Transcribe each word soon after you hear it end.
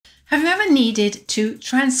Have you ever needed to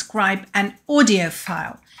transcribe an audio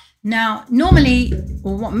file? Now, normally,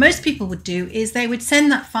 or what most people would do is they would send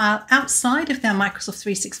that file outside of their Microsoft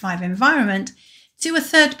 365 environment to a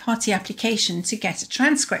third-party application to get a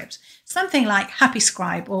transcript, something like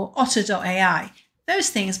HappyScribe or Otter.ai. Those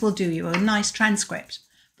things will do you a nice transcript.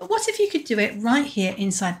 But what if you could do it right here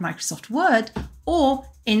inside Microsoft Word or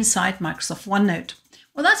inside Microsoft OneNote?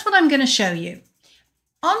 Well, that's what I'm going to show you.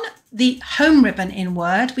 On the home ribbon in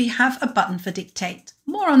Word, we have a button for dictate.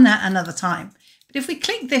 More on that another time. But if we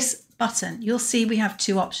click this button, you'll see we have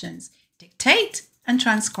two options, dictate and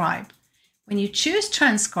transcribe. When you choose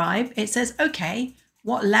transcribe, it says, okay,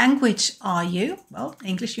 what language are you? Well,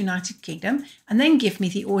 English United Kingdom, and then give me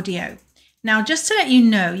the audio. Now, just to let you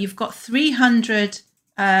know, you've got 300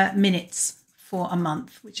 minutes for a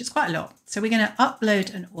month, which is quite a lot. So we're going to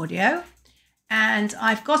upload an audio. And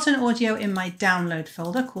I've got an audio in my download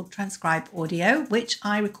folder called Transcribe Audio, which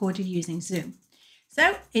I recorded using Zoom.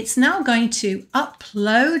 So it's now going to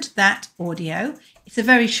upload that audio. It's a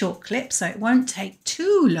very short clip, so it won't take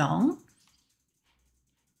too long.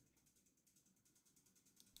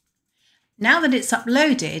 Now that it's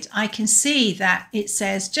uploaded, I can see that it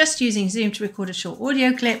says just using Zoom to record a short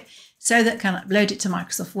audio clip so that can upload it to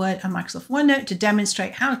Microsoft Word and Microsoft OneNote to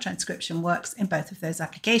demonstrate how transcription works in both of those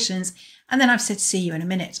applications. And then I've said, see you in a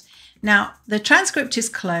minute. Now, the transcript is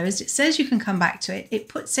closed. It says you can come back to it. It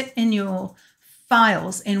puts it in your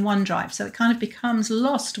files in OneDrive. So it kind of becomes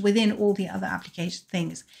lost within all the other application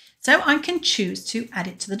things. So I can choose to add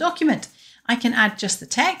it to the document. I can add just the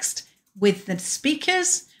text with the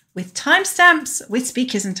speakers, with timestamps, with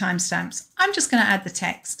speakers and timestamps. I'm just going to add the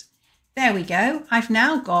text. There we go. I've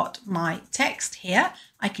now got my text here.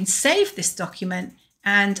 I can save this document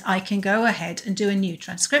and I can go ahead and do a new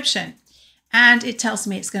transcription. And it tells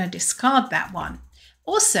me it's going to discard that one.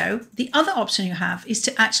 Also, the other option you have is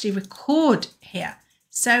to actually record here.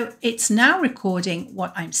 So it's now recording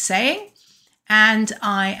what I'm saying, and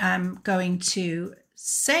I am going to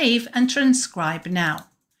save and transcribe now.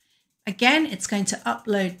 Again, it's going to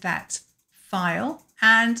upload that file,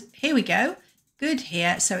 and here we go. Good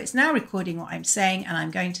here. So it's now recording what I'm saying, and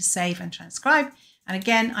I'm going to save and transcribe. And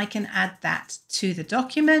again, I can add that to the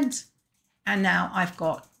document. And now I've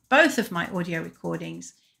got both of my audio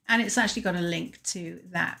recordings, and it's actually got a link to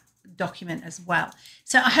that document as well.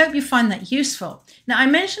 So I hope you find that useful. Now, I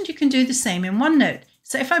mentioned you can do the same in OneNote.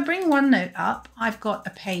 So if I bring OneNote up, I've got a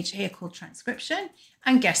page here called Transcription.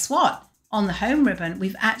 And guess what? On the home ribbon,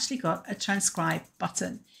 we've actually got a transcribe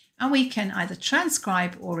button. And we can either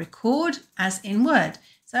transcribe or record as in Word.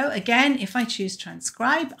 So again, if I choose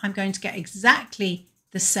transcribe, I'm going to get exactly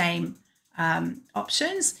the same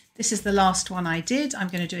options. This is the last one I did. I'm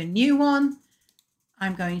going to do a new one.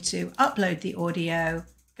 I'm going to upload the audio,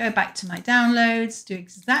 go back to my downloads, do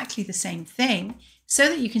exactly the same thing so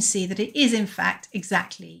that you can see that it is in fact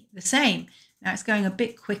exactly the same. Now it's going a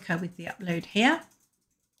bit quicker with the upload here.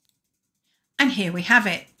 And here we have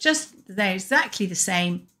it. Just they're exactly the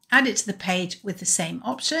same. Add it to the page with the same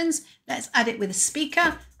options. Let's add it with a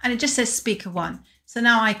speaker, and it just says speaker 1. So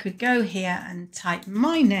now I could go here and type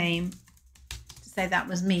my name to say that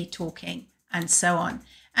was me talking, and so on.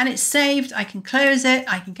 And it's saved. I can close it.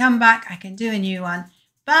 I can come back. I can do a new one.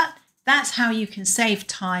 But that's how you can save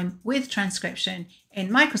time with transcription in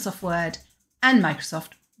Microsoft Word and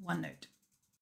Microsoft OneNote.